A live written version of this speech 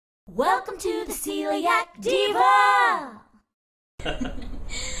Welcome to the Celiac Diva!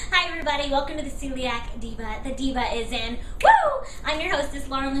 Hi everybody, welcome to the Celiac Diva. The Diva is in. Woo! I'm your hostess,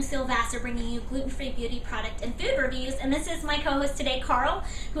 Lauren Lucille Vassar, bringing you gluten-free beauty product and food reviews. And this is my co-host today, Carl,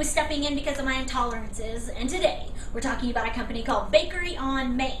 who is stepping in because of my intolerances. And today, we're talking about a company called Bakery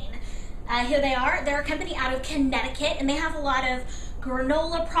on Main. Here they are. They're a company out of Connecticut, and they have a lot of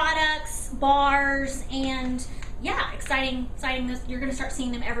granola products, bars, and yeah, exciting. You're going to start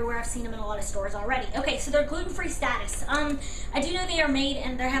seeing them everywhere. I've seen them in a lot of stores already. Okay, so they're gluten-free status. I do know they are made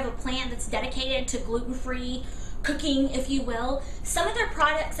and they have a plant that's dedicated to gluten-free cooking, if you will. Some of their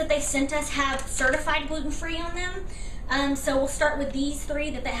products that they sent us have certified gluten-free on them. So we'll start with these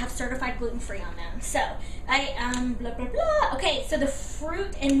three that they have certified gluten-free on them. So, blah, blah, blah. Okay, so the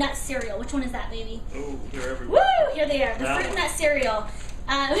fruit and nut cereal. Which one is that, baby? Oh, they're everywhere. Woo! Here they are. The fruit and nut cereal.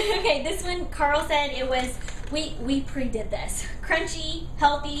 Okay, this one, Carl said it was, we pre-did this. Crunchy,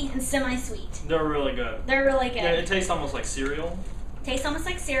 healthy, and semi-sweet. They're really good. They're really good. Yeah, it tastes almost like cereal. Tastes almost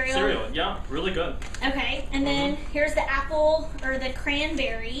like cereal. Cereal, yeah, really good. Okay, and then here's the apple, or the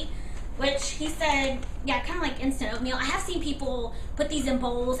cranberry, which he said, yeah, kind of like instant oatmeal. I have seen people put these in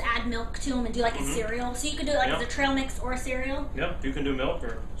bowls, add milk to them, and do like a cereal. So you could do it like as a trail mix or a cereal. Yeah, you can do milk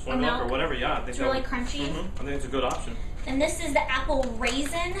or soy milk or whatever, yeah. I think it's really crunchy. I think it's a good option. And this is the apple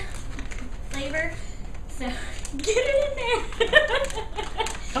raisin flavor. So, get it in there.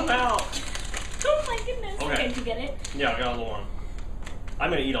 Come out. Oh my goodness. Okay. Did you get it? Yeah, I got a little one. I'm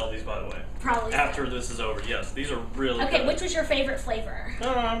going to eat all these, by the way. Probably. After this is over, yes. These are really good. Okay, which was your favorite flavor?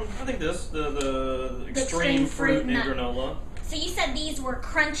 I think this, the extreme fruit and granola. So you said these were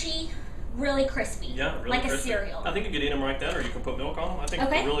crunchy, really crispy. Yeah, really like crispy. a cereal. I think you could eat them like that, or you can put milk on them. I think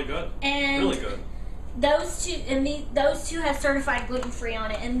they're really good. And really good. Those two have certified gluten-free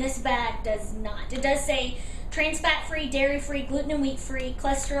on it, and this bag does not. It does say trans fat-free, dairy-free, gluten and wheat-free,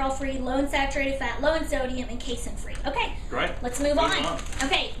 cholesterol-free, low in saturated fat, low in sodium, and casein-free. Okay, great. Let's move on.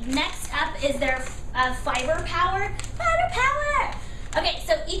 Okay, next up is their fiber power. Fiber power! Okay,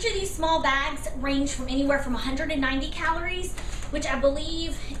 so each of these small bags range from anywhere from 190 calories, which I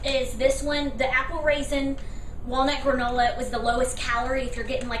believe is this one, the apple raisin walnut granola was the lowest calorie. If you're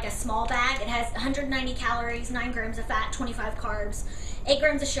getting like a small bag, it has 190 calories, 9 grams of fat, 25 carbs, 8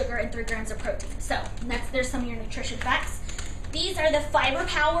 grams of sugar, and 3 grams of protein. So there's some of your nutrition facts. These are the fiber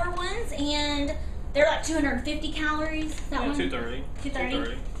power ones, and they're like 250 calories. That one? 230.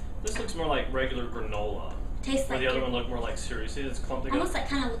 230. This looks more like regular granola. Tastes like the other one looked more like cereal. See, it's clumped almost like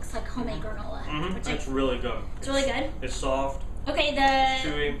kind of looks like homemade granola. It's really good. It's really good. It's soft. Okay, the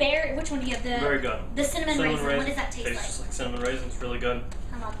chewy. Berry. Which one do you have? Very good. The cinnamon raisin. What does that taste like? Tastes just like cinnamon raisins. Really good.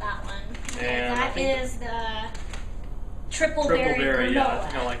 How about that one? Okay, and that is the triple berry granola. Yeah, I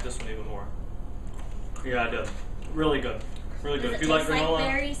think I like this one even more. Yeah, I do. Really good. Really good. Does If you like granola, like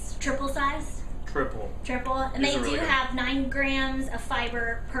berries, triple size. Triple. And they do have 9 grams of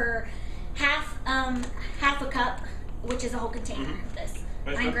fiber per half a cup, which is a whole container of this.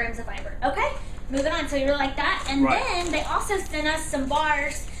 9 grams of fiber. Okay, moving on. So you really like that. And then they also sent us some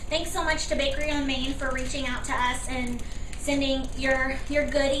bars. Thanks so much to Bakery on Main for reaching out to us and sending your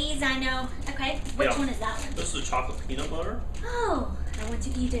goodies. I know. Okay, which one is that one? This is a chocolate peanut butter. Oh, I want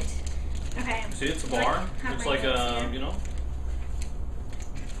to eat it. Okay. See, it's a bar. Looks like a, you know.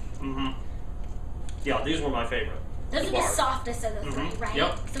 Yeah, these were my favorite. Those are the softest of the three, right?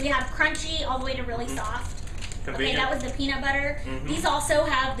 Yep. So we have crunchy all the way to really soft. Convenient. Okay, that was the peanut butter. These also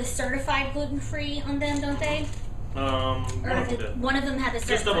have the certified gluten-free on them, don't they? One of them had the certified.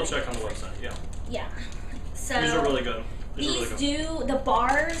 Just double check on the website, yeah. Yeah. So these are really good. The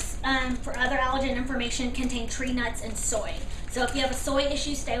bars, for other allergen information, contain tree nuts and soy. So if you have a soy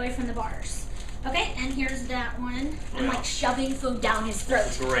issue, stay away from the bars. Okay, and here's that one. I'm like shoving food down his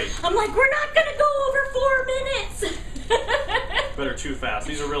throat. Great. I'm like, we're not gonna go over 4 minutes. Better chew fast.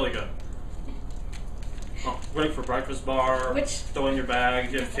 These are really good. Oh, great for breakfast bar. Throw in your bag.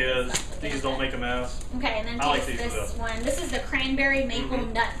 If you have kids. These don't make a mess. Okay, and then I like this one. This is the cranberry maple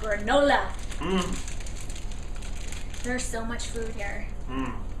nut granola. There's so much food here.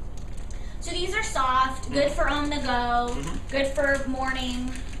 So these are soft, good for on the go, good for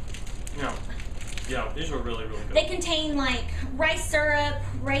morning. Yeah, these are really, really good. They contain like rice syrup,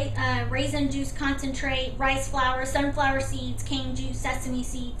 raisin juice concentrate, rice flour, sunflower seeds, cane juice, sesame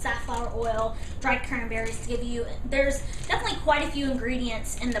seeds, safflower oil, dried cranberries to give you. There's definitely quite a few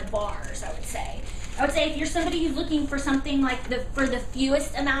ingredients in the bars, I would say. I would say if you're somebody who's looking for something like for the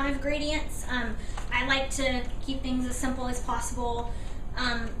fewest amount of ingredients, I like to keep things as simple as possible.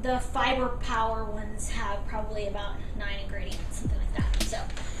 The fiber power ones have probably about 9 ingredients, something like that. So,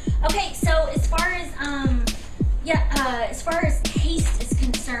 okay, so as far as taste is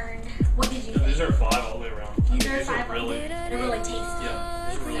concerned, These are 5 all the way around. These are 5. Really, they're really tasty. yeah,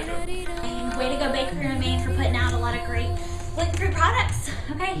 these are really good. And way to go, Bakery and Maine, for putting out a lot of great gluten-free products.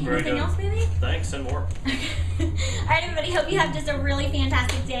 Okay, Very anything good. else, baby? Thanks, and more. All right, everybody. Hope you have just a really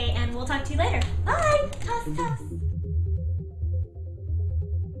fantastic day, and we'll talk to you later. Bye. Toss, toss.